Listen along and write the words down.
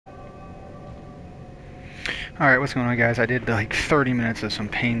Alright, what's going on, guys? I did like 30 minutes of some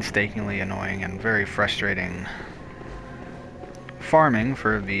painstakingly annoying and very frustrating farming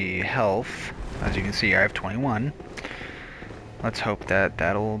for the health. As you can see, I have 21. Let's hope that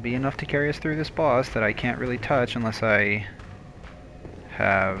that'll be enough to carry us through this boss that I can't really touch unless I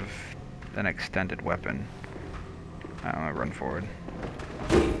have an extended weapon. I'm gonna run forward.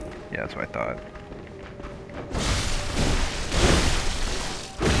 Yeah, that's what I thought.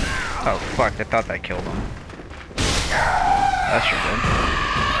 Oh fuck, I thought that killed him. That sure did.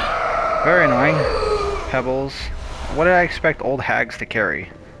 Very annoying. Pebbles. What did I expect old hags to carry?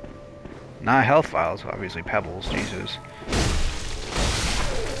 Not health vials, obviously pebbles, Jesus.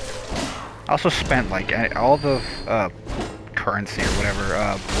 I also spent like all the currency or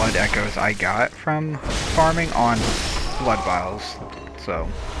whatever, blood echoes I got from farming on blood vials. So,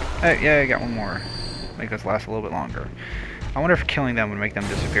 hey, yeah, I got one more. Make this last a little bit longer. I wonder if killing them would make them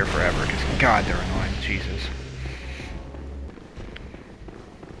disappear forever, because god, they're annoying, Jesus.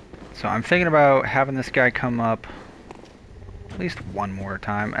 So I'm thinking about having this guy come up at least one more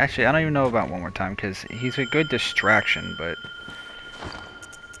time. Actually, I don't even know about one more time, because he's a good distraction, but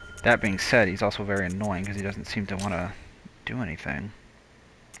that being said, he's also very annoying, because he doesn't seem to want to do anything.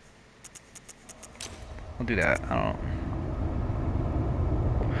 We'll do that.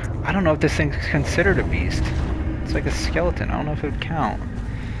 I don't know if this thing's considered a beast. It's like a skeleton. I don't know if it would count.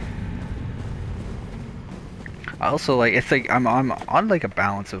 I also like, it's like I'm on like a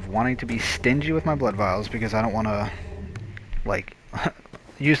balance of wanting to be stingy with my blood vials because I don't want to like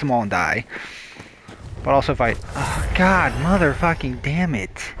use them all and die. But also if I, oh god, motherfucking damn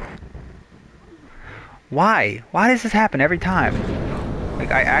it. Why? Why does this happen every time?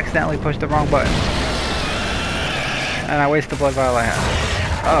 Like I accidentally pushed the wrong button. And I waste the blood vial I have.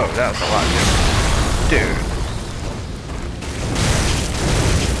 Oh, that was a lot, dude.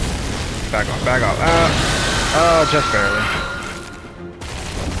 Back off, back off. Oh, just barely.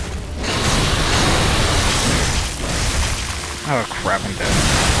 Oh crap, I'm dead.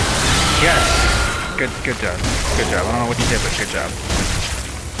 Yes! Good job. Good job. I don't know what you did, but good job.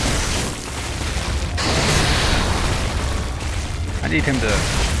 I need him to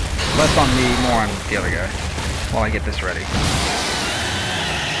less on me, more on the other guy, while I get this ready.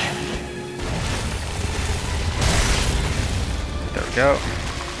 There we go.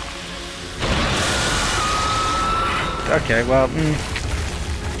 Okay, well,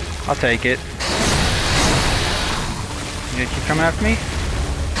 I'll take it. You gonna keep coming after me?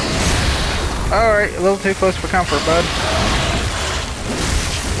 Alright, a little too close for comfort, bud.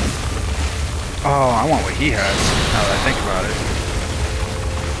 Oh, I want what he has, now that I think about it.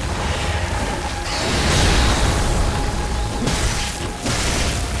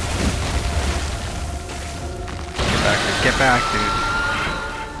 Get back, dude.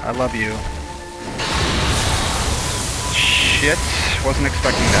 I love you. Shit, wasn't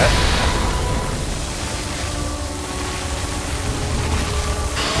expecting that.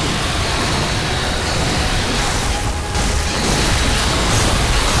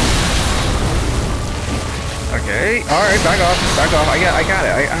 Okay, alright, back off, back off. I got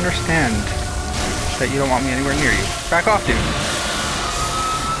it. I understand that you don't want me anywhere near you. Back off, dude. I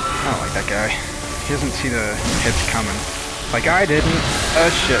don't like that guy. He doesn't see the hits coming. Like I didn't. Oh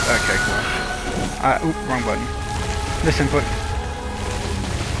shit, okay, cool. Oop, wrong button. This input.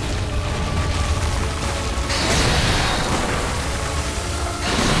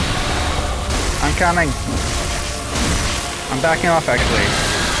 I'm coming. I'm backing off, actually.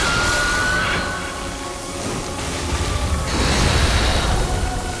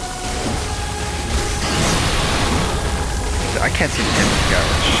 I can't see the hit this guy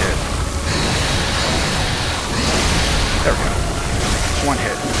with shit. There we go. One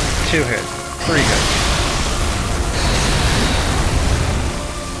hit. Two hit. Three hits.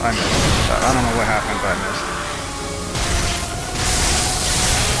 I missed. I don't know what happened, but I missed.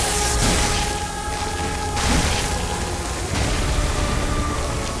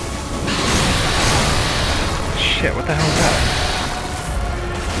 Shit, what the hell is that?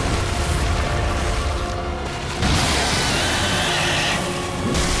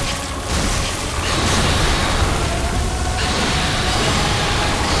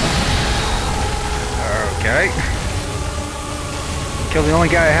 Okay. Killed the only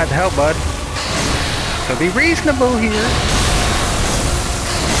guy I had to help, bud. So be reasonable here.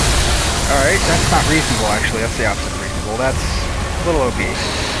 Alright, that's not reasonable, actually. That's the opposite of reasonable. That's a little OP.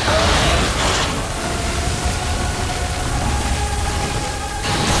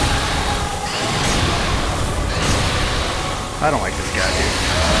 I don't like this guy, dude.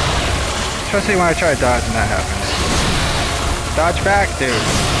 Especially when I try to dodge and that happens. Dodge back, dude.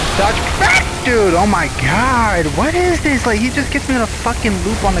 Dodge back, dude! Oh my god! What is this? Like, he just gets me in a fucking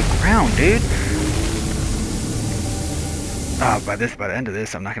loop on the ground, dude. By the end of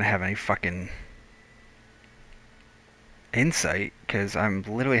this, I'm not gonna have any fucking insight, because I'm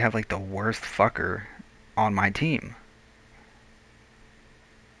literally have like the worst fucker on my team.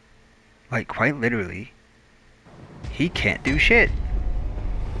 Like, quite literally, he can't do shit.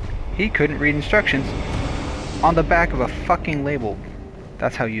 He couldn't read instructions on the back of a fucking label.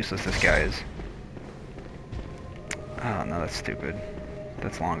 That's how useless this guy is. Oh no, that's stupid.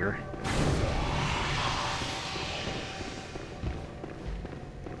 That's longer.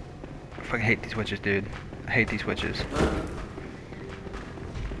 I fucking hate these witches, dude. I hate these witches.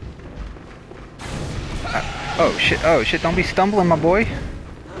 Oh shit, don't be stumbling, my boy.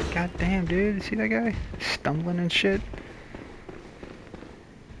 God damn, dude, you see that guy? Stumbling and shit.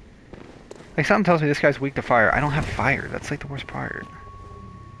 Like, something tells me this guy's weak to fire. I don't have fire, that's like the worst part.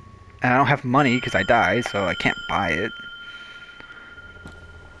 And I don't have money because I died, so I can't buy it.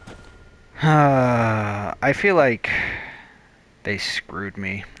 I feel like they screwed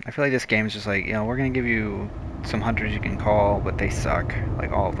me. I feel like this game is just like, you know, we're gonna give you some hunters you can call, but they suck.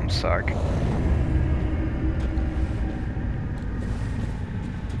 Like, all of them suck.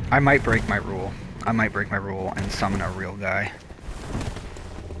 I might break my rule. I might break my rule and summon a real guy.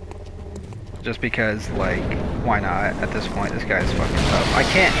 Just because, like, why not? At this point, this guy's fucking tough. I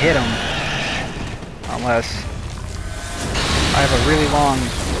can't hit him unless I have a really long,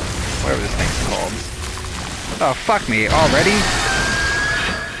 whatever this thing's called. Oh, fuck me, already?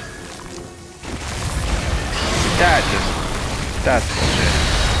 That's bullshit.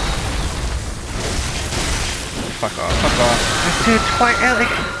 Fuck off. Dude, like,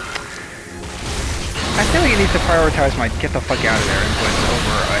 I feel like it needs to prioritize my get the fuck out of there inputs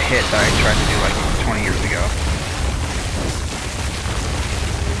over a hit that I tried to do like 20 years ago.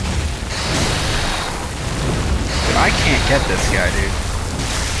 Dude, I can't get this guy, dude.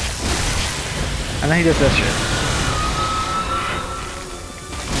 And then he does this shit.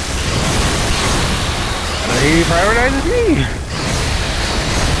 And then he prioritizes me!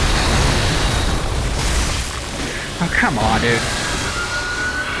 Oh, come on, dude.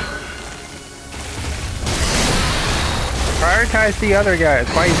 Prioritize the other guys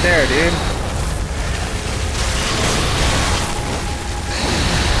while he's there, dude.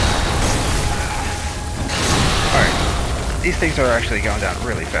 Alright. These things are actually going down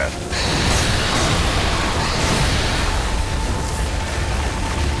really fast.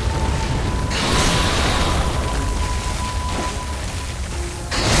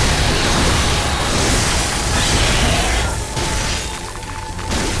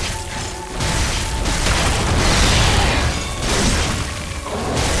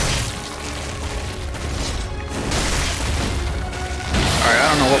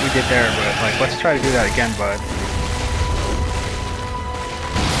 Did there, but like, let's try to do that again, bud.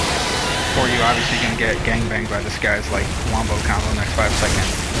 Or you obviously gonna get gangbanged by this guy's like wombo combo next 5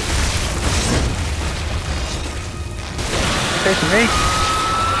 seconds. Facing me?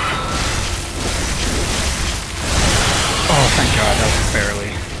 Oh, thank God, that was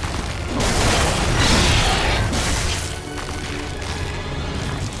barely.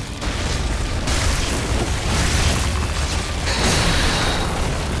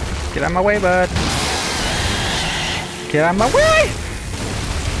 Get out of my way, bud. Get out of my way!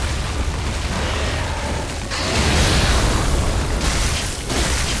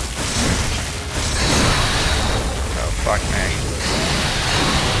 Oh, fuck me.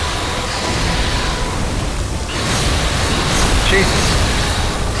 Jesus.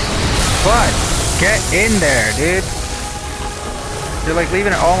 Bud, get in there, dude. You're like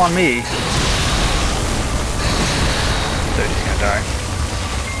leaving it all on me. Dude, he's gonna die.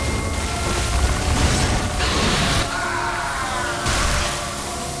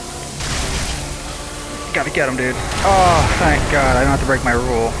 Gotta get him, dude. Oh, thank God. I don't have to break my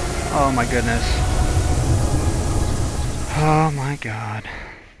rule. Oh, my goodness. Oh, my God.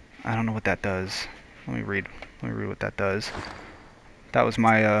 I don't know what that does. Let me read what that does. That was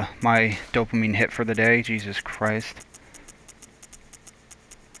my, my dopamine hit for the day. Jesus Christ.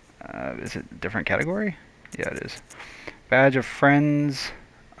 Is it a different category? Yeah, it is. Badge of Friends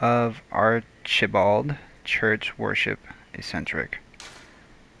of Archibald. Church Worship Eccentric.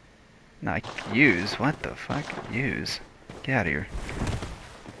 Nah, use? What the fuck? Use? Get out of here.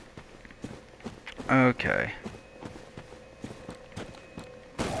 Okay.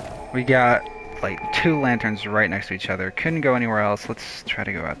 We got like 2 lanterns right next to each other. Couldn't go anywhere else. Let's try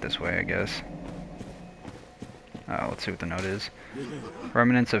to go out this way, I guess. Let's see what the note is.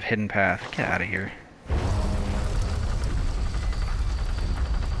 Remnants of Hidden Path. Get out of here.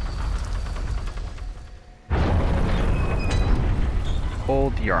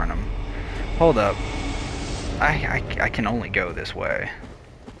 Old Yharnam. Hold up. I can only go this way.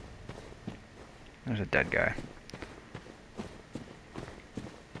 There's a dead guy.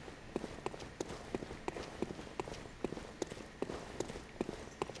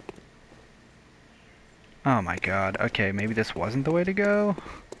 Oh my god. Okay, maybe this wasn't the way to go?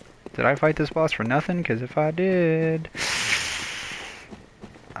 Did I fight this boss for nothing? Because if I did...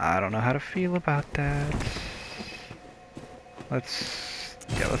 I don't know how to feel about that. Let's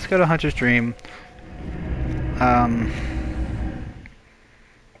go to Hunter's Dream. I'm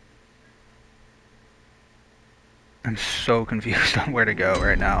so confused on where to go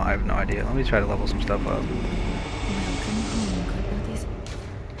right now. I have no idea. Let me try to level some stuff up.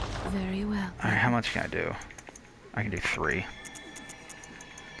 Very well. Alright, how much can I do? I can do 3.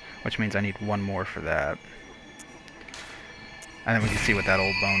 Which means I need 1 more for that. And then we can see what that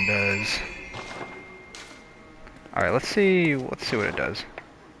old bone does. Alright, let's see what it does.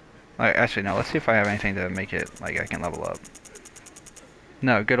 Alright, actually no, let's see if I have anything to make it like I can level up.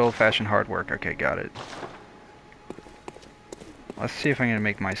 No, good old-fashioned hard work. Okay, got it. Let's see if I can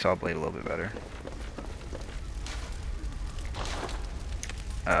make my saw blade a little bit better.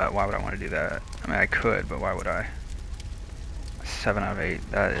 Why would I want to do that? I mean, I could, but why would I? 7 out of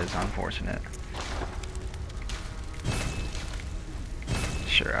 8. That is unfortunate.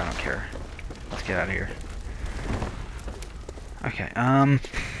 Sure, I don't care. Let's get out of here. Okay, I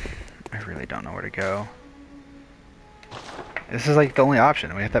really don't know where to go. This is like the only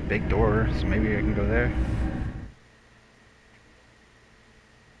option. We have that big door, so maybe I can go there.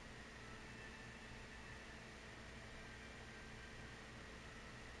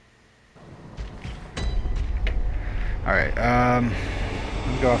 Alright, let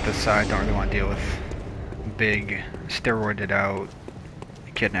me go off this side. Don't really want to deal with big, steroided out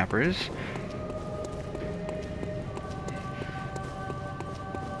kidnappers.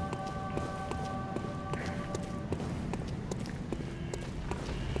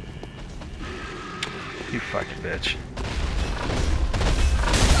 You fucking bitch.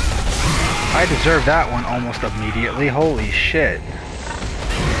 I deserve that one almost immediately. Holy shit.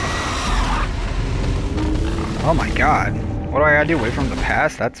 Oh my god. What do I gotta do? Wait from the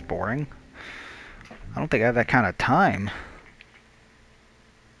past? That's boring. I don't think I have that kind of time.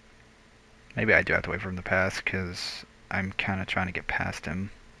 Maybe I do have to wait from the past because I'm kind of trying to get past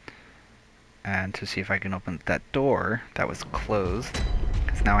him. And to see if I can open that door that was closed.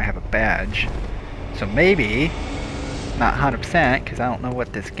 Because now I have a badge. So maybe, not 100% because I don't know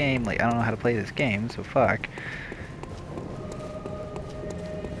what this game, like I don't know how to play this game, so fuck.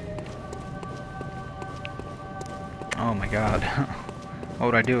 Oh my god. What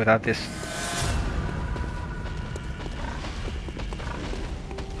would I do without this?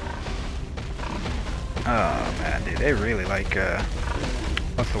 Oh man, dude, they really like,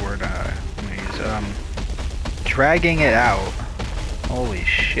 what's the word I'm gonna use? Dragging it out. Holy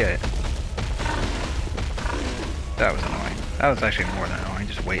shit. That was annoying. That was actually more than annoying,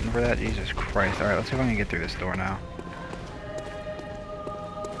 just waiting for that. Jesus Christ. Alright, let's see if I can get through this door now.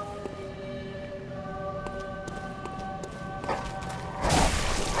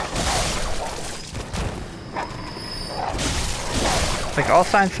 Like, all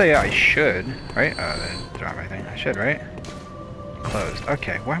signs say I should, right? They drop everything. I should, right? Closed.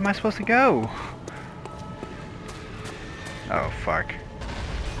 Okay, where am I supposed to go? Oh, fuck.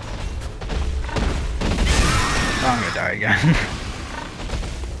 Oh, I'm gonna die again.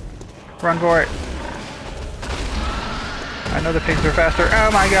 Run for it. I know the pigs are faster.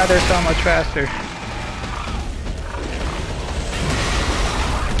 Oh my god, they're so much faster.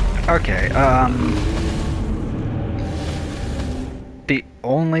 Okay, the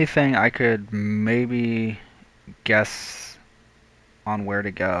only thing I could maybe guess on where to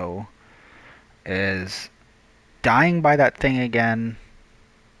go is dying by that thing again,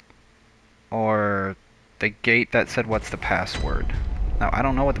 or the gate that said what's the password. Now I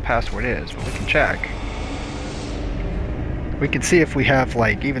don't know what the password is, but we can check. We can see if we have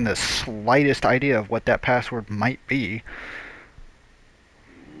like even the slightest idea of what that password might be.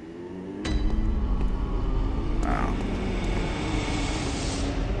 Oh.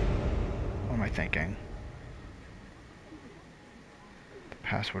 What am I thinking? The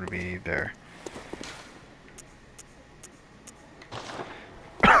password would be there.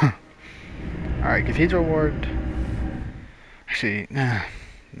 Alright, Cathedral Ward. Actually, no,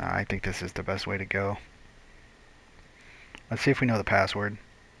 I think this is the best way to go. Let's see if we know the password.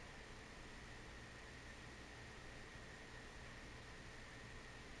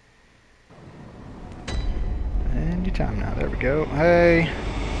 And your time now. There we go. Hey!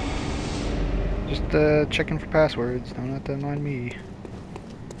 Just checking for passwords. Don't have to mind me.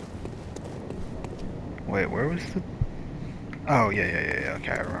 Wait, where was the... Oh, yeah.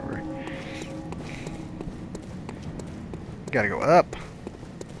 Okay, I remember. Gotta go up.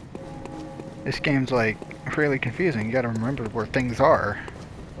 This game's like really confusing. You gotta remember where things are.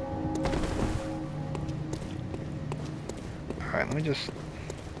 Alright, let me just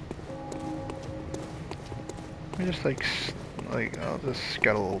I'll just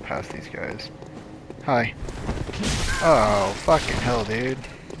scuttle past these guys. Hi. Oh, fucking hell, dude.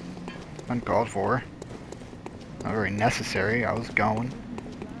 Uncalled for. Not very necessary. I was going.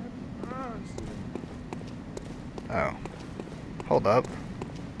 Oh. Hold up.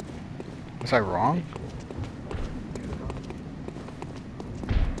 Was I wrong?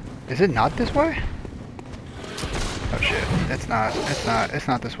 Is it not this way? Oh shit. It's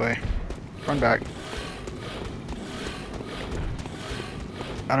not this way. Run back.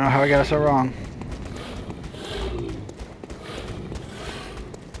 I don't know how I got it so wrong.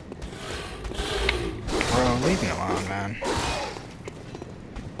 Bro, leave me alone, man.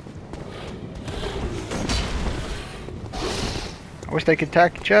 I wish they could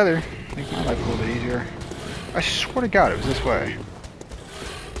attack each other. Make my life a little bit easier. I swear to God it was this way.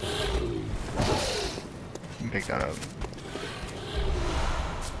 Let me pick that up.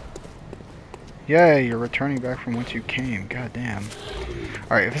 Yay, you're returning back from whence you came. God damn.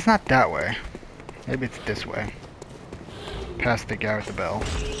 Alright, if it's not that way, maybe it's this way. Past the guy with the bell.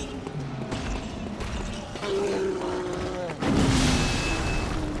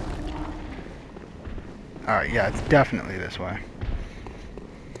 Alright, yeah, it's definitely this way.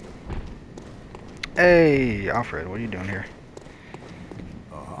 Hey, Alfred, what are you doing here?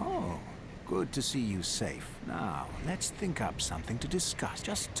 Oh, good to see you safe. Now, let's think up something to discuss.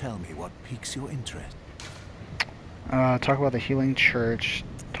 Just tell me what piques your interest. Talk about the Healing Church.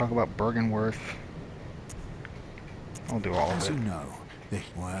 Talk about Bergenworth. I'll do all of it. As you know,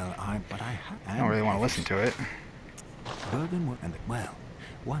 I don't really want to listen to it. Bergenworth, and well,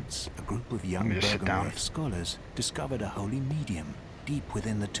 once a group of young Bergenworth scholars discovered a holy medium deep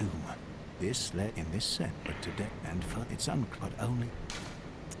within the tomb. This led in this set, but today and for its but only.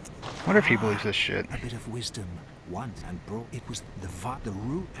 I wonder if he believes this shit. A bit of wisdom once and brought it was the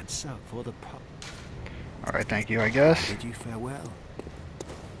root and so for the pub. Alright, thank you, I guess. Bid you farewell.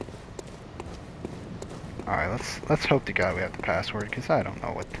 Alright, let's hope to God we have the password, because I don't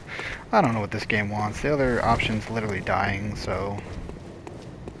know what this game wants. The other option's literally dying, so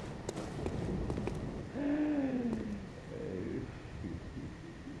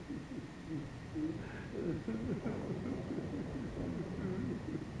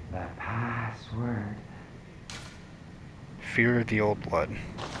the password. Fear of the Old Blood.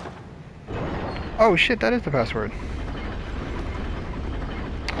 Oh shit, that is the password.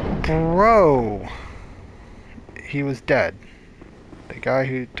 Bro! He was dead. The guy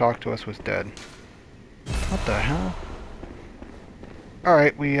who talked to us was dead. What the hell?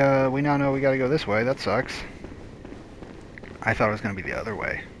 Alright, we now know we gotta go this way. That sucks. I thought it was gonna be the other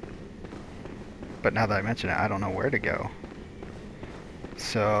way. But now that I mention it, I don't know where to go.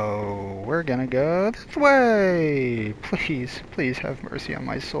 So, we're gonna go this way! Please, please have mercy on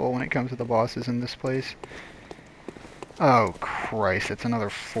my soul when it comes to the bosses in this place. Oh Christ, it's another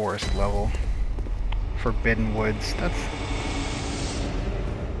forest level. Forbidden Woods. That's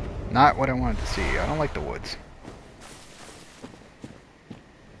not what I wanted to see. I don't like the woods.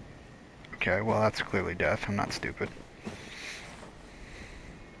 Okay, well that's clearly death. I'm not stupid.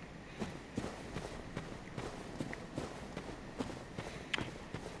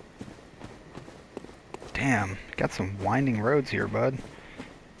 Damn, got some winding roads here, bud.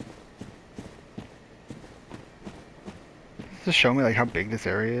 Does this show me like how big this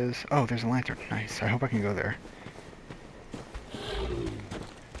area is? Oh, there's a lantern. Nice. I hope I can go there.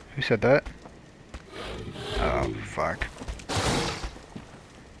 Who said that? Oh, fuck.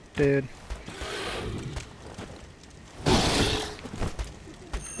 Dude.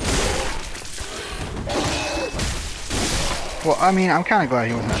 Well, I mean, I'm kind of glad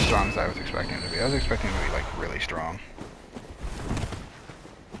he wasn't as strong as I was expecting him to be. I was expecting him to be, like, really strong.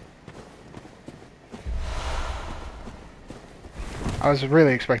 I was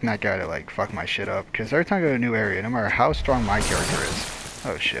really expecting that guy to, like, fuck my shit up. Because every time I go to a new area, no matter how strong my character is...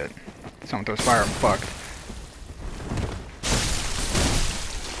 Oh, shit. Someone throws fire, I'm fucked.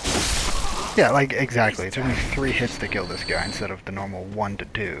 Yeah, like, exactly. It took me 3 hits to kill this guy instead of the normal 1 to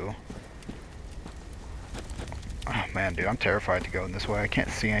 2. Oh man, dude, I'm terrified to go in this way. I can't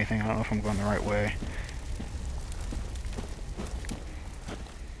see anything. I don't know if I'm going the right way.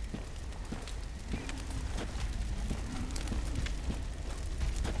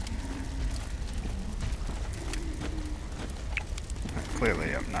 I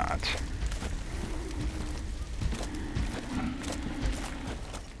clearly am not.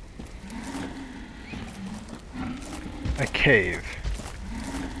 cave.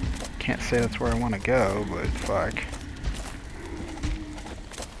 Can't say that's where I want to go, but fuck.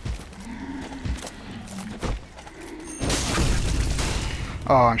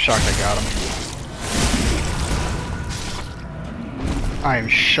 Oh, I'm shocked I got him. I am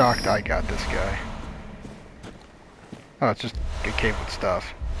shocked I got this guy. Oh, it's just a cave with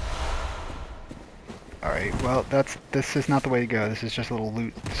stuff. Alright, well, this is not the way to go. This is just a little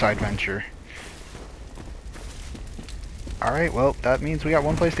loot side venture. Alright, well, that means we got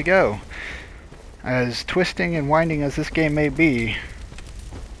one place to go. As twisting and winding as this game may be,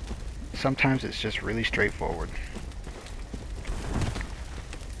 sometimes it's just really straightforward.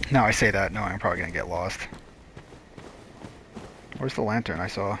 Now I say that, knowing I'm probably gonna get lost. Where's the lantern I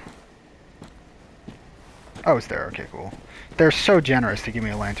saw? Oh, it's there. Okay, cool. They're so generous to give me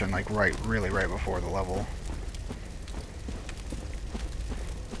a lantern, like, really right before the level.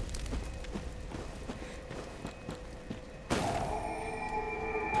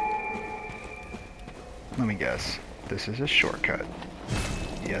 Let me guess. This is a shortcut.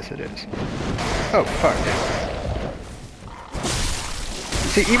 Yes, it is. Oh, fuck.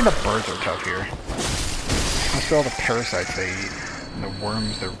 See, even the birds are tough here. Must be all the parasites they eat, and the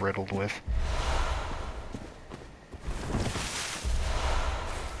worms they're riddled with.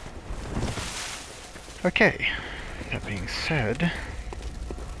 Okay, that being said,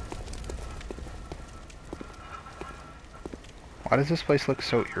 why does this place look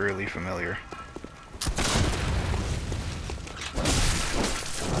so eerily familiar?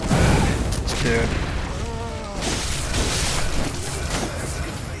 Dude.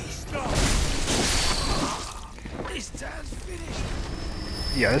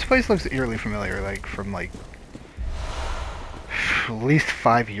 Yeah, this place looks eerily familiar, like from like at least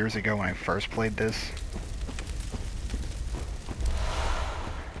 5 years ago when I first played this.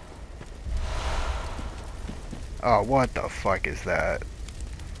 Oh, what the fuck is that?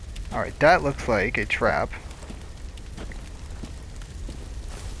 Alright, that looks like a trap.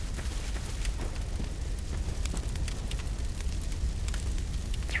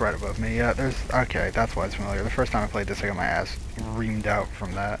 It's right above me. Yeah, there's... Okay, that's why it's familiar. The first time I played this, I got my ass reamed out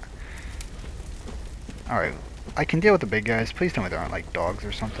from that. Alright, I can deal with the big guys. Please tell me there aren't, like, dogs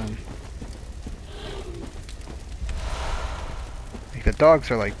or something. Like, the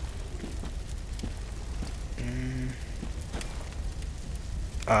dogs are, like...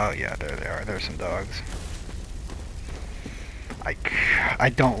 Oh, yeah, there they are. There's some dogs. I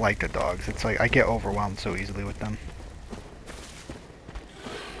don't like the dogs. It's like, I get overwhelmed so easily with them.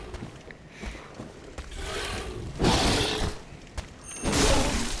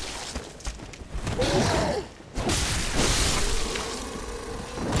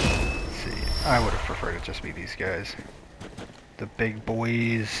 I would have preferred it just be these guys. The big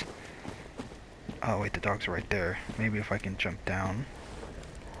boys. Oh wait, the dogs are right there. Maybe if I can jump down.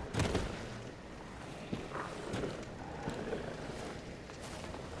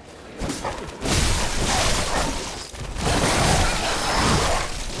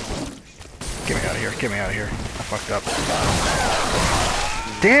 Get me out of here, get me out of here. I fucked up.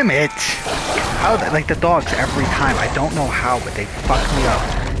 Damn it! How, like the dogs every time. I don't know how, but they fuck me up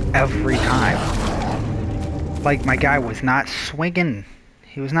every time. Like my guy was not swinging.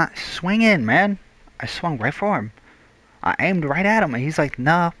 He was not swinging, man. I swung right for him. I aimed right at him and he's like,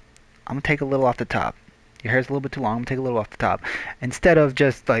 nah, I'm gonna take a little off the top. Your hair's a little bit too long, I'm gonna take a little off the top. Instead of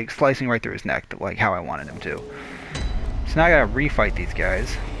just like slicing right through his neck, like how I wanted him to. So now I gotta refight these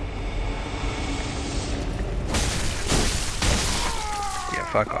guys. Yeah,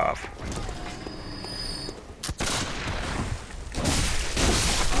 fuck off.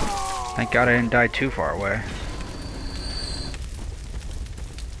 Thank God I didn't die too far away.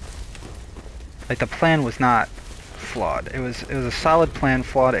 Like the plan was not flawed. It was a solid plan,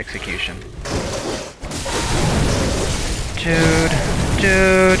 flawed execution. Dude.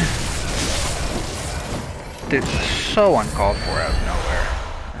 So uncalled for out of nowhere.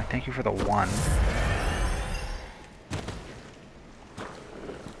 Thank you for the one.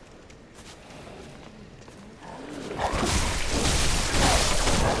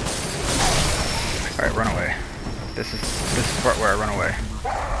 Alright, run away. This is the part where I run away.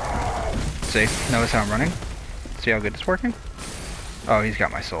 See? Notice how I'm running? See how good it's working? Oh, he's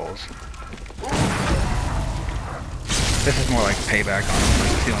got my souls. This is more like payback on him,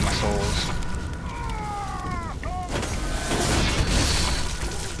 like stealing my souls.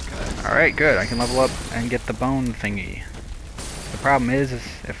 Alright, good. I can level up and get the bone thingy. The problem is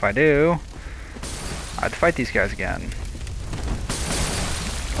if I do, I have to fight these guys again.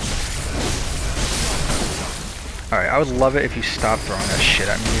 Alright, I would love it if you stopped throwing that shit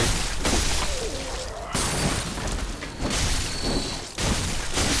at me.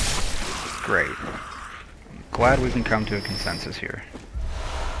 Great. I'm glad we can come to a consensus here.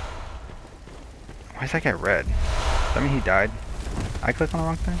 Why is that guy red? Does that mean he died? I clicked on the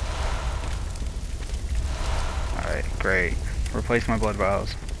wrong thing? Alright, great. Replace my blood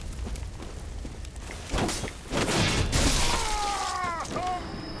vials.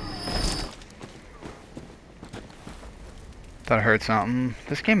 Thought I heard something.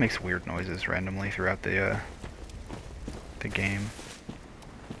 This game makes weird noises randomly throughout the game.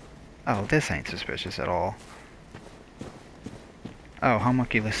 Oh, this ain't suspicious at all. Oh,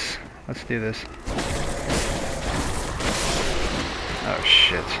 homunculus. Let's do this. Oh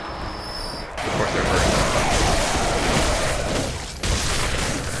shit. Of course they're hurt.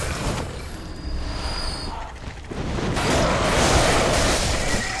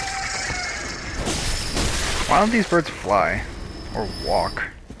 Why don't these birds fly? Or walk?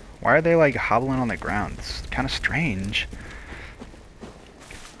 Why are they like hobbling on the ground? It's kind of strange.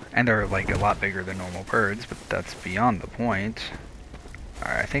 And they're like a lot bigger than normal birds, but that's beyond the point.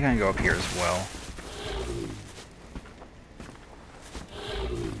 Alright, I think I can go up here as well.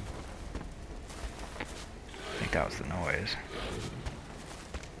 I think that was the noise.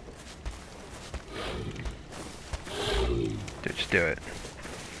 Dude, just do it.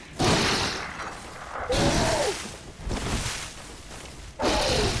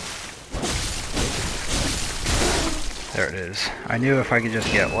 There it is. I knew if I could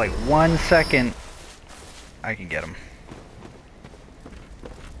just get like 1 second, I could get him.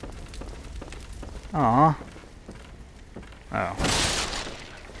 Aww. Oh.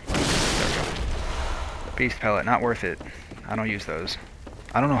 There we go. Beast pellet, not worth it. I don't use those.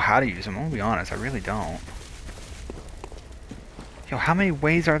 I don't know how to use them, I'll be honest, I really don't. Yo, how many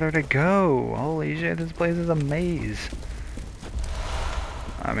ways are there to go? Holy shit, this place is a maze.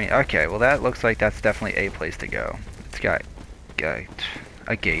 I mean, okay, well that looks like that's definitely a place to go. It's got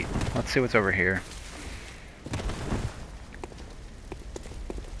a gate. Let's see what's over here.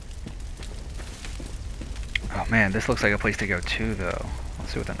 Oh man, this looks like a place to go too, though.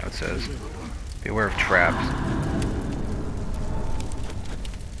 Let's see what the note says. Beware of traps.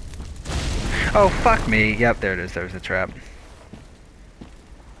 Oh, fuck me. Yep, there it is. There's the trap.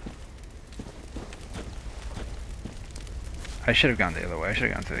 I should have gone the other way. I should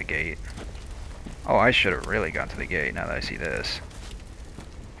have gone to the gate. Oh, I should have really gone to the gate now that I see this.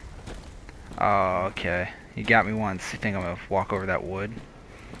 Oh, okay. You got me once. You think I'm gonna walk over that wood?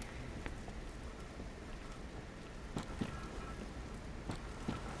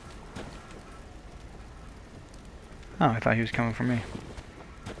 Oh, I thought he was coming for me.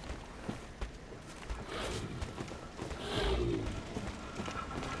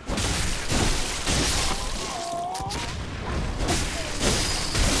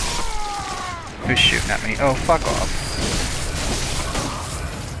 Who's shooting at me? Oh, fuck off.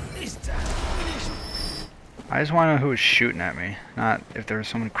 I just want to know who was shooting at me, not if there was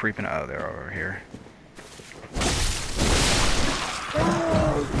someone creeping. Oh, they're over here.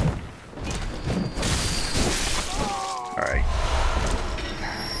 Alright.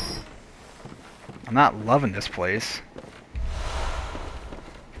 I'm not loving this place.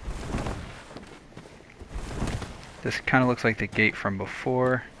 This kind of looks like the gate from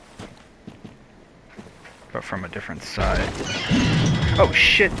before, but from a different side. Oh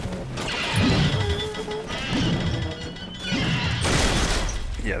shit!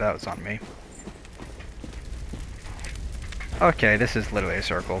 Yeah, that was on me. Okay, this is literally a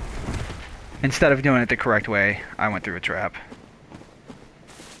circle. Instead of doing it the correct way, I went through a trap.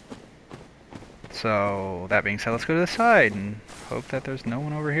 So, that being said, let's go to the side and hope that there's no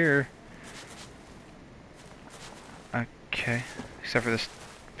one over here. Okay, except for this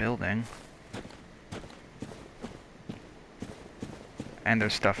building. And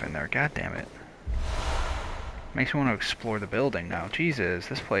there's stuff in there, god damn it. Makes me want to explore the building now. Jesus,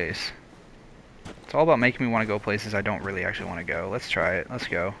 this place. It's all about making me want to go places I don't really actually want to go. Let's try it. Let's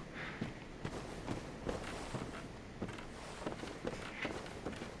go.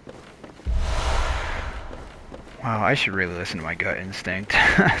 Wow, I should really listen to my gut instinct.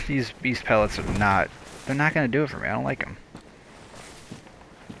 These beast pellets are not... They're not going to do it for me. I don't like them.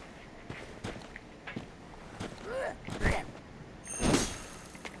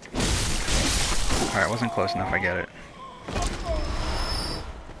 Alright, wasn't close enough, I get it.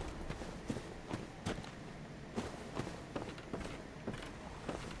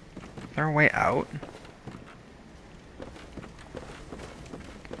 Is there a way out?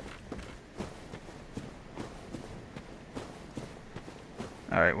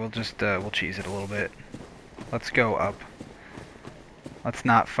 Alright, we'll just, we'll cheese it a little bit. Let's go up. Let's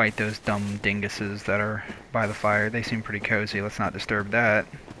not fight those dumb dinguses that are by the fire. They seem pretty cozy. Let's not disturb that.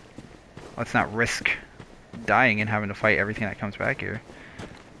 Let's not risk dying and having to fight everything that comes back here.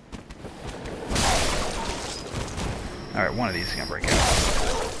 Alright, one of these is gonna break out.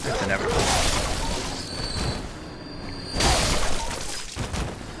 It's inevitable.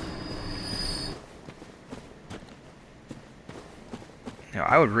 You know,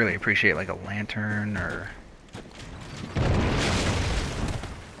 I would really appreciate like a lantern or...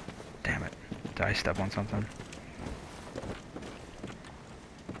 Damn it. Did I step on something?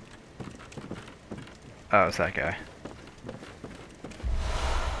 Oh, it's that guy.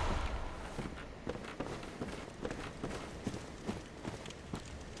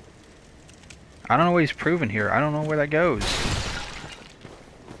 I don't know what he's proving here. I don't know where that goes.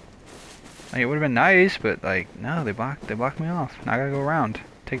 Like, it would have been nice, but like, no, they blocked me off. Now I gotta go around.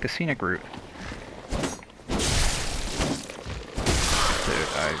 Take the scenic route. Dude,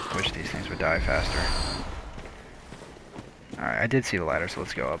 I wish these things would die faster. Alright, I did see the ladder, so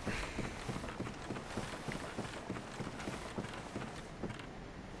let's go up.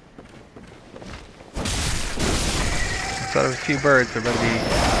 Out of a few birds, there better be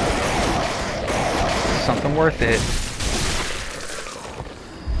something worth it.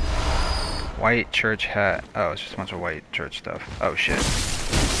 White church hat. Oh, it's just a bunch of white church stuff. Oh shit.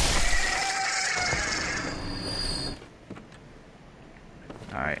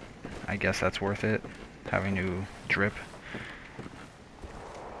 Alright, I guess that's worth it. Having to drip.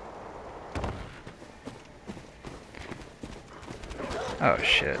 Oh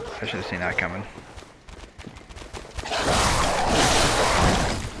shit, I should have seen that coming.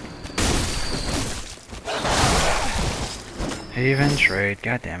 Even trade,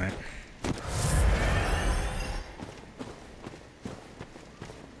 god damn it.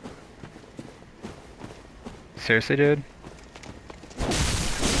 Seriously, dude?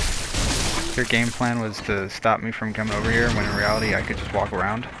 Your game plan was to stop me from coming over here when in reality I could just walk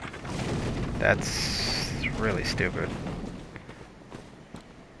around? That's really stupid.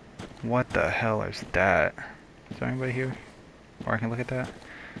 What the hell is that? Is there anybody here? Or I can look at that?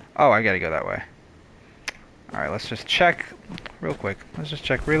 Oh, I gotta go that way. Alright, let's just check real quick. Let's just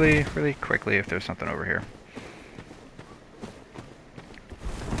check really quickly if there's something over here.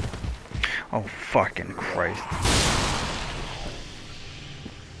 Oh, fucking Christ.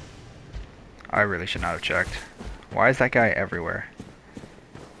 I really should not have checked. Why is that guy everywhere?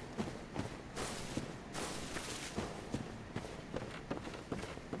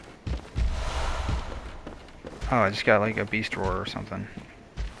 Oh, I just got like a beast roar or something.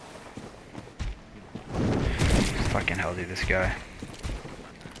 Fucking hell, dude, this guy.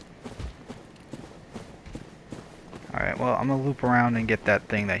 Alright, well, I'm gonna loop around and get that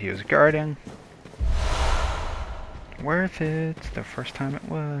thing that he was guarding. Worth it. The first time it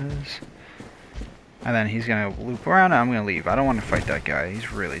was. And then he's gonna loop around and I'm gonna leave. I don't want to fight that guy.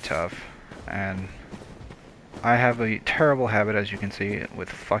 He's really tough. And I have a terrible habit, as you can see, with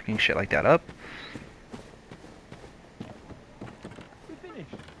fucking shit like that up.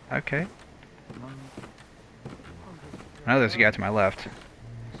 Okay. I know there's a guy to my left.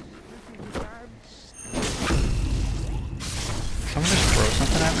 Someone just throw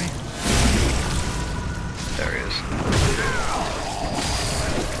something at me? There he is.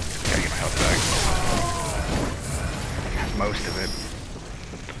 Gotta get my health back. Most of it.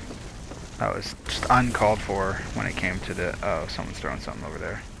 That was just uncalled for when it came to the... Oh, someone's throwing something over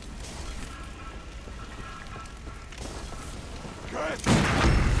there.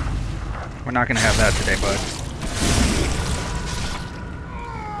 We're not gonna have that today, bud.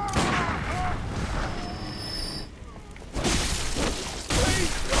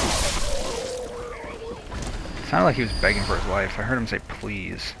 Sounded like he was begging for his life. I heard him say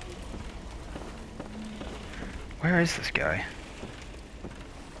please. Where is this guy?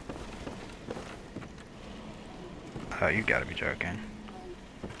 Oh, you gotta be joking.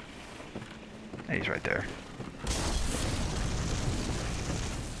 Hey, he's right there.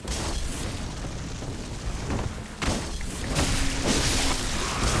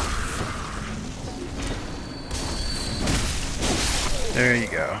 There you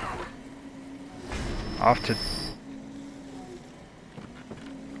go. Off to...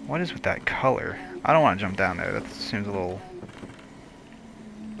 What is with that color? I don't want to jump down there. That seems a little...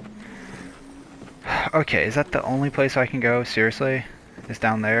 Okay, is that the only place I can go? Seriously? Is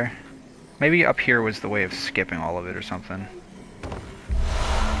down there? Maybe up here was the way of skipping all of it or something.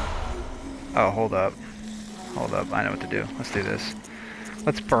 Oh, hold up. Hold up. I know what to do. Let's do this.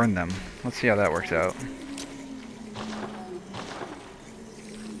 Let's burn them. Let's see how that works out.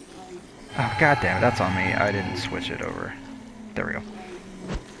 Oh, god damn it, that's on me. I didn't switch it over. There we go.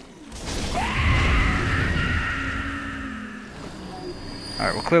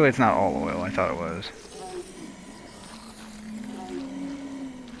 Alright, well clearly it's not all oil. I thought it was.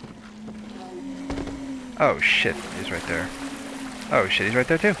 Oh shit, he's right there. Oh shit, he's right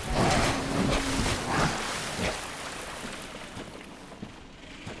there too.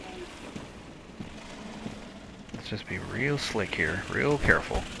 Let's just be real slick here, real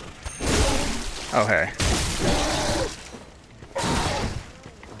careful. Oh hey.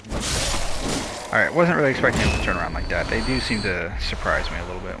 Alright, wasn't really expecting him to turn around like that. They do seem to surprise me a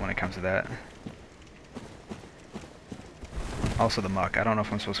little bit when it comes to that. Also the muck. I don't know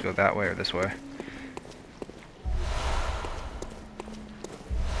if I'm supposed to go that way or this way.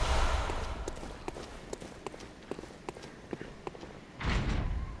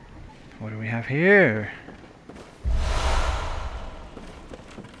 What do we have here?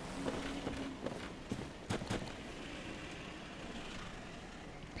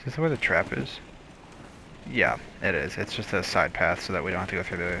 Is this where the trap is? Yeah, it is. It's just a side path so that we don't have to go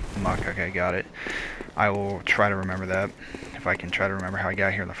through the muck. Okay, got it. I will try to remember that. If I can try to remember how I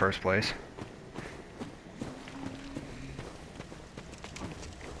got here in the first place.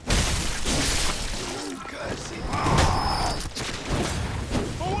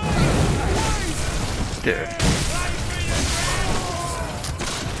 Dude.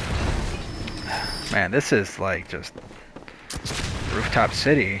 Man, this is like just rooftop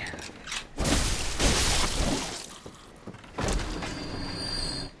city.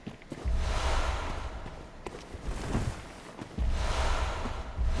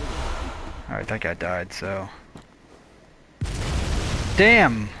 Alright, that guy died, so...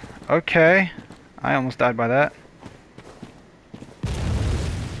 Damn! Okay. I almost died by that.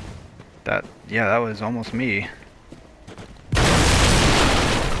 Yeah, that was almost me.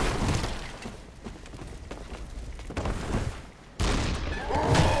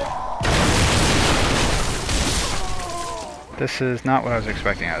 This is not what I was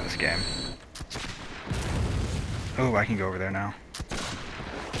expecting out of this game. Oh, I can go over there now.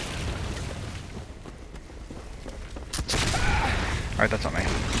 Alright, that's on me.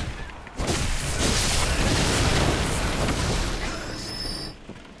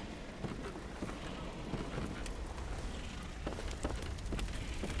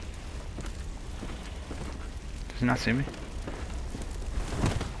 Does he not see me?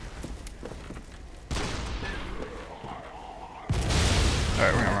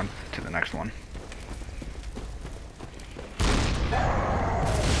 Alright, we're gonna run to the next one.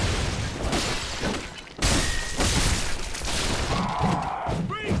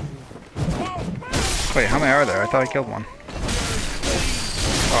 Wait, how many are there? I thought I killed one.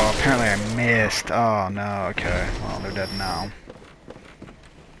 Oh, apparently I missed. Oh no, okay. Well, they're dead now.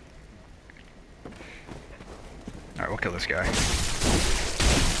 Alright, we'll kill this guy.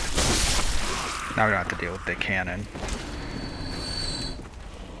 Now we don't have to deal with the cannon.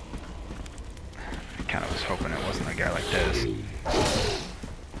 I kind of was hoping it wasn't a guy like this.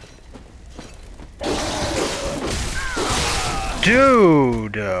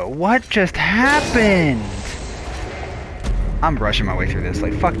 Dude, what just happened? I'm rushing my way through this.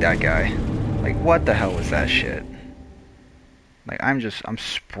 Like, fuck that guy. Like, what the hell was that shit? Like, I'm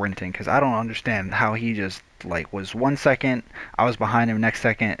sprinting because I don't understand how he just, like, was 1 second, I was behind him, next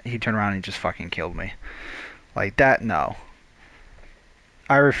second, he turned around and he just fucking killed me. Like, that, no.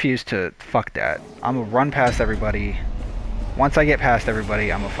 I refuse to, fuck that. I'm gonna run past everybody. Once I get past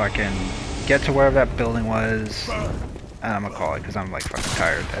everybody, I'm gonna fucking get to wherever that building was. And I'm gonna call it because I'm like fucking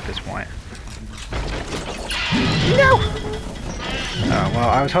tired at this point. No! Oh, well,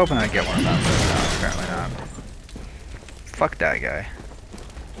 I was hoping I'd get one of them, but no, apparently not. Fuck that guy.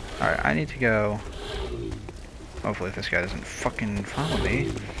 Alright, I need to go. Hopefully if this guy doesn't fucking follow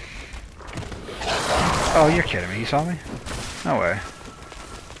me. Oh, you're kidding me. You saw me? No way.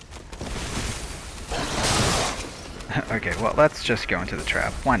 Okay, well, let's just go into the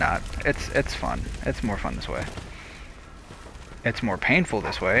trap. Why not? It's fun. It's more fun this way. It's more painful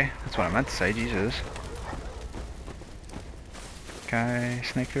this way. That's what I meant to say, Jesus. Can I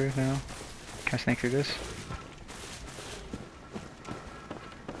snake through now? Can I snake through this?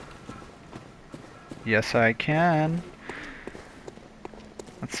 Yes, I can.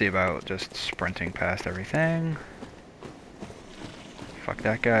 Let's see about just sprinting past everything. Fuck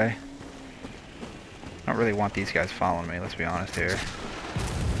that guy. I don't really want these guys following me, let's be honest here.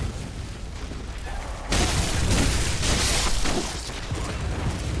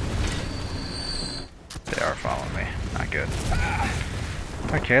 They are following me. Not good.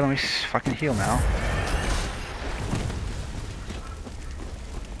 Okay, let me fucking heal now.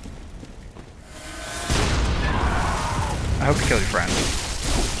 I hope he killed your friend.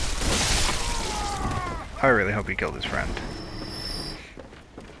 I really hope he killed his friend.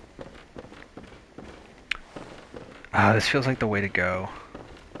 This feels like the way to go.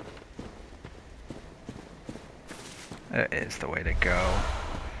 It is the way to go.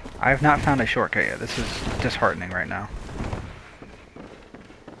 I have not found a shortcut yet. This is disheartening right now.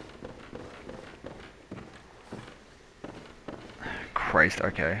 Christ,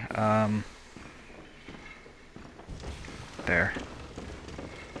 okay. There.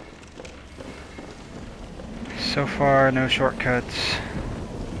 So far, no shortcuts.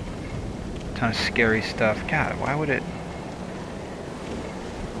 Ton of scary stuff. God, why would it...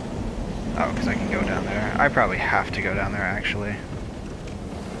 Oh, because I can go down there. I probably have to go down there, actually.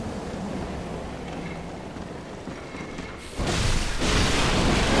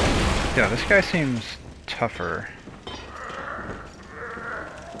 Yeah, this guy seems tougher.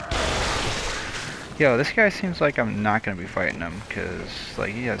 Yo, this guy seems like I'm not gonna be fighting him, because,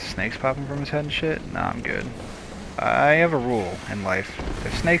 like, he has snakes popping from his head and shit. Nah, I'm good. I have a rule in life.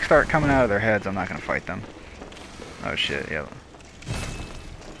 If snakes start coming out of their heads, I'm not gonna fight them. Oh shit, yeah.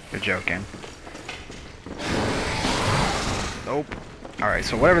 You're joking. Nope. Alright,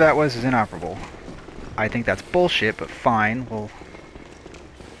 so whatever that was is inoperable. I think that's bullshit, but fine. We'll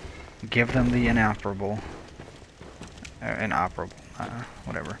give them the inoperable. Inoperable.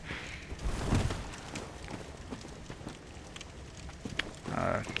 Whatever.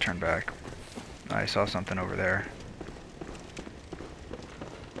 Turn back. I saw something over there.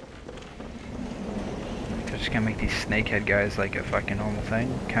 They're just gonna make these snakehead guys like a fucking normal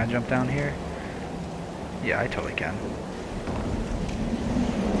thing. Can I jump down here? Yeah, I totally can.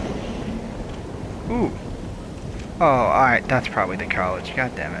 Ooh. Oh, alright, that's probably the college.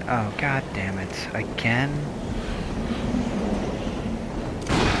 God damn it. Oh, god damn it. Again?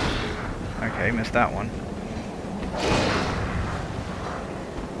 Okay, missed that one.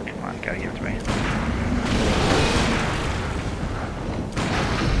 Come on, gotta give it to me.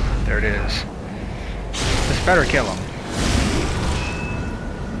 There it is. This better kill him.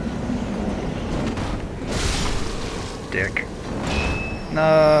 Dick.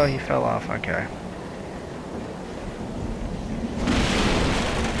 No, he fell off. Okay.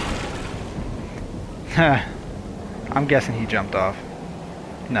 I'm guessing he jumped off.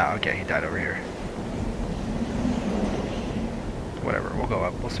 No, okay, he died over here. Whatever, we'll go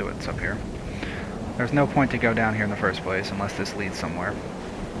up. We'll see what's up here. There's no point to go down here in the first place unless this leads somewhere.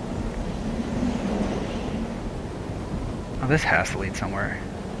 Oh, this has to lead somewhere.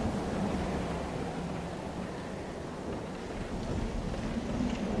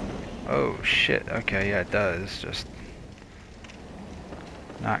 Oh shit, okay, yeah it does, just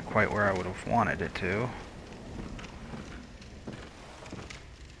not quite where I would have wanted it to.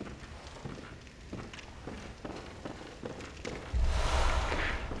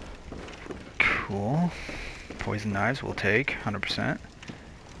 Cool. Poison knives we'll take, 100%.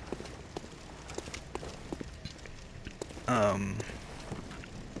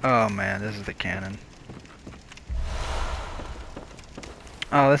 Oh man, this is the cannon.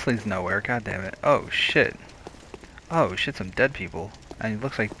 Oh, this leads nowhere, god damn it. Oh shit. Oh shit, some dead people. And it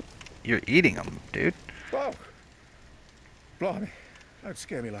looks like you're eating them, dude. Whoa! Blimey, don't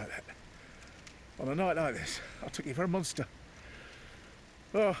scare me like that. On a night like this, I took you for a monster.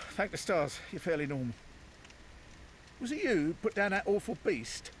 Oh, thank the stars, you're fairly normal. Was it you who put down that awful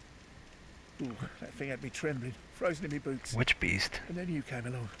beast? Ooh, that thing had me trembling, frozen in my boots. Which beast? And then you came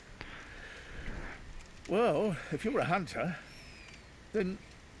along. Well, if you're a hunter, then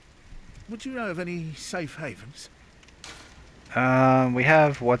would you know of any safe havens? We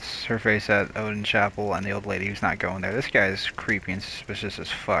have what's-her-face at Odin Chapel and the old lady who's not going there. This guy's creepy and suspicious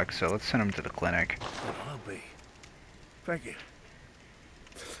as fuck, so let's send him to the clinic. Oh, I'll be. Thank you.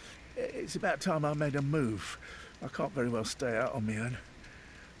 It's about time I made a move. I can't very well stay out on my own.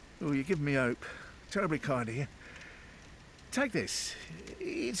 Oh, you're giving me hope. Terribly kind of you. Take this.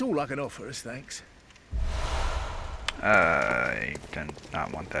 It's all I can offer us, thanks. I do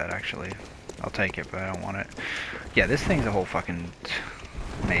not want that, actually. I'll take it, but I don't want it. Yeah, this thing's a whole fucking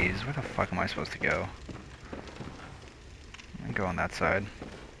maze. Where the fuck am I supposed to go? I'm gonna go on that side.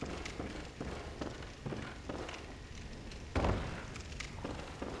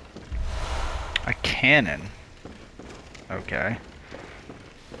 A cannon? Okay.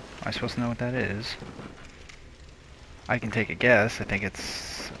 Am I supposed to know what that is? I can take a guess. I think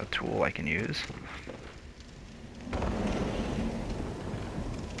it's a tool I can use.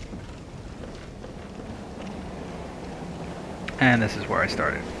 And this is where I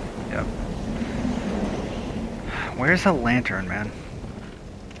started. Yep. Where's the lantern, man?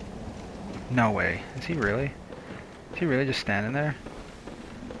 No way. Is he really? Is he really just standing there?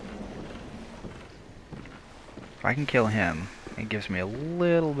 If I can kill him, it gives me a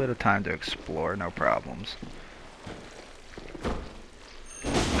little bit of time to explore, no problems.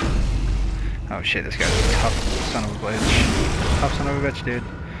 Oh shit, this guy's a tough son of a bitch. Tough son of a bitch, dude.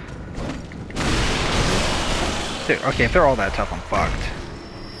 Dude, okay, if they're all that tough, I'm fucked.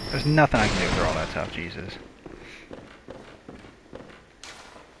 There's nothing I can do if they're all that tough, Jesus.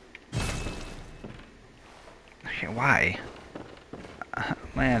 Okay, why?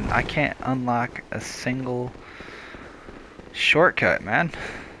 Man, I can't unlock a single shortcut, man.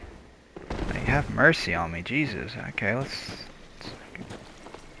 Like, have mercy on me, Jesus. Okay, let's...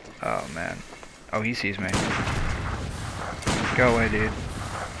 Oh, man. Oh, he sees me. Go away, dude.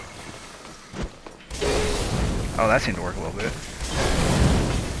 Oh, that seemed to work a little bit.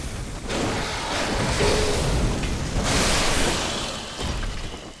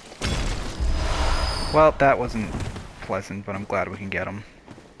 Well, that wasn't pleasant, but I'm glad we can get him.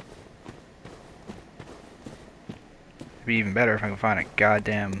 It'd be even better if I can find a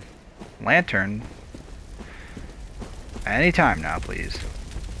goddamn lantern. Anytime now, please.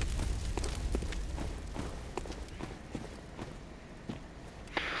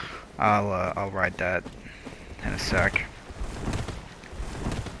 I'll ride that in a sec.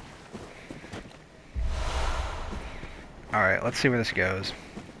 Alright, let's see where this goes.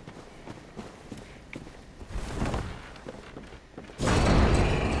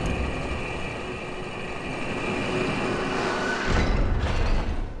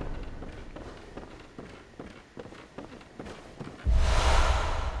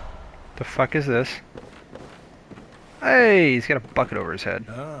 The fuck is this? Hey, he's got a bucket over his head.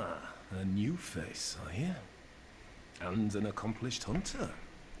 Ah, a new face, are you? And an accomplished hunter,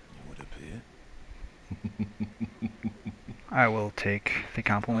 it would appear. I will take the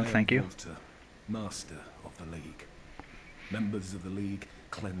compliment, thank you. Walter, master of the League. Members of the League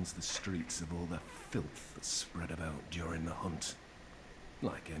cleanse the streets of all the filth that's spread about during the hunt.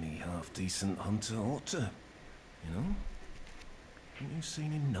 Like any half-decent hunter ought to, you know? Haven't you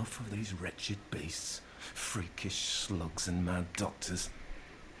seen enough of these wretched beasts? Freakish slugs and mad doctors.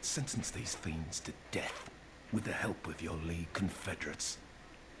 Sentence these fiends to death with the help of your League confederates.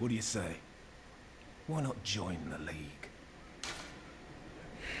 What do you say? Why not join the League?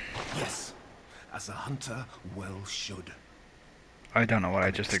 Yes, as a hunter well should. I don't know what I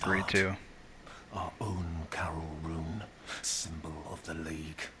just agreed to. Our own Carol rune, symbol of the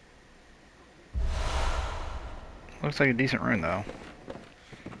League. Looks like a decent rune, though.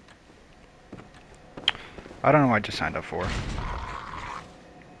 I don't know what I just signed up for.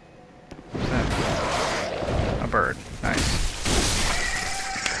 What's that? A bird. Nice.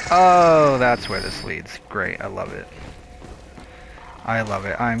 Oh, that's where this leads. Great. I love it. I love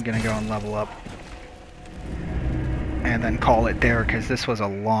it. I'm gonna go and level up. And then call it there, because this was a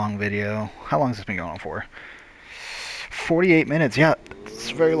long video. How long has this been going on for? 48 minutes. Yeah, it's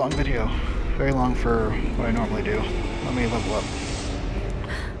a very long video. Very long for what I normally do. Let me level up.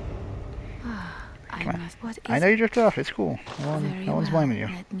 I know you drifted off. It's cool. No one's blaming you.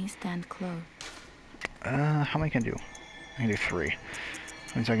 Let me stand close. How many can I do? I can do 3.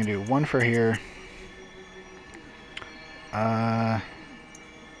 That means I can do 1 for here. That.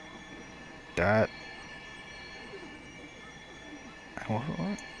 What?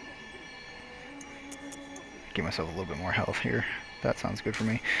 Give myself a little bit more health here. That sounds good for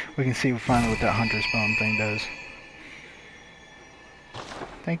me. We can see finally what that hunter's bone thing does.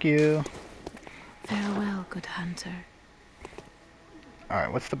 Thank you. Farewell, good hunter.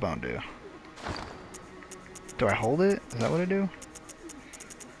 Alright, what's the bone do? Do I hold it? Is that what I do?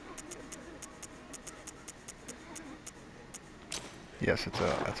 Yes, it's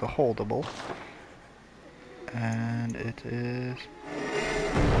a holdable. And it is...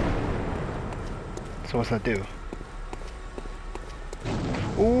 So what's that do?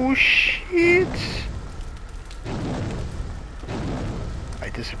 Oh shit! I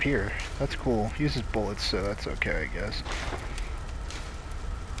disappear. That's cool. Uses bullets, so that's okay, I guess.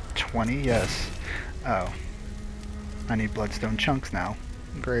 20, yes. Oh. I need bloodstone chunks now.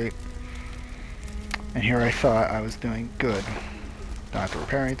 Great. And here I thought I was doing good. Don't have to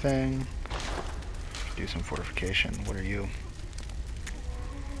repair anything. Do some fortification. What are you?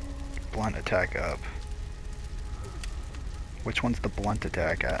 Blunt attack up. Which one's the blunt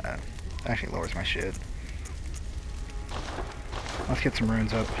attack? Actually lowers my shit. Let's get some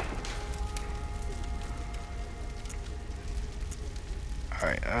runes up.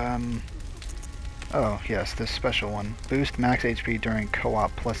 Alright, oh, yes, this special one. Boost max HP during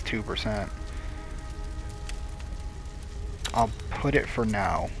co-op plus 2%. I'll put it for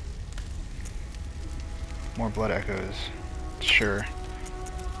now. More blood echoes. Sure.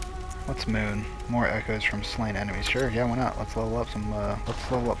 What's moon? More echoes from slain enemies. Sure, yeah, why not? Let's level up some,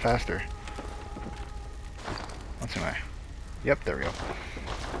 let's level up faster. What's am I? Yep, there we go.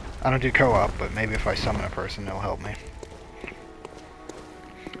 I don't do co-op, but maybe if I summon a person, it'll help me.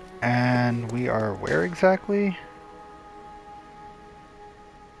 And we are where exactly?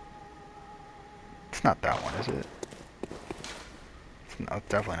 It's not that one, is it? It's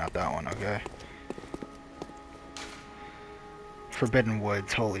definitely not that one, okay. Forbidden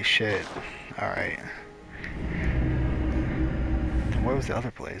Woods, holy shit. Alright. Where was the other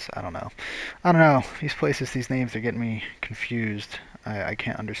place? I don't know. I don't know. These places, these names are getting me confused. I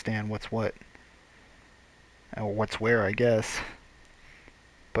can't understand what's what. Or what's where, I guess.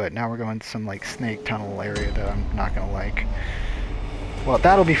 But now we're going to some like snake tunnel area that I'm not going to like. Well,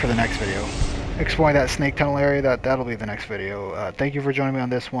 that'll be for the next video. Exploring that snake tunnel area, that'll be the next video. Thank you for joining me on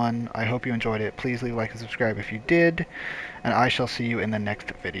this one. I hope you enjoyed it. Please leave a like and subscribe if you did. And I shall see you in the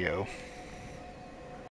next video.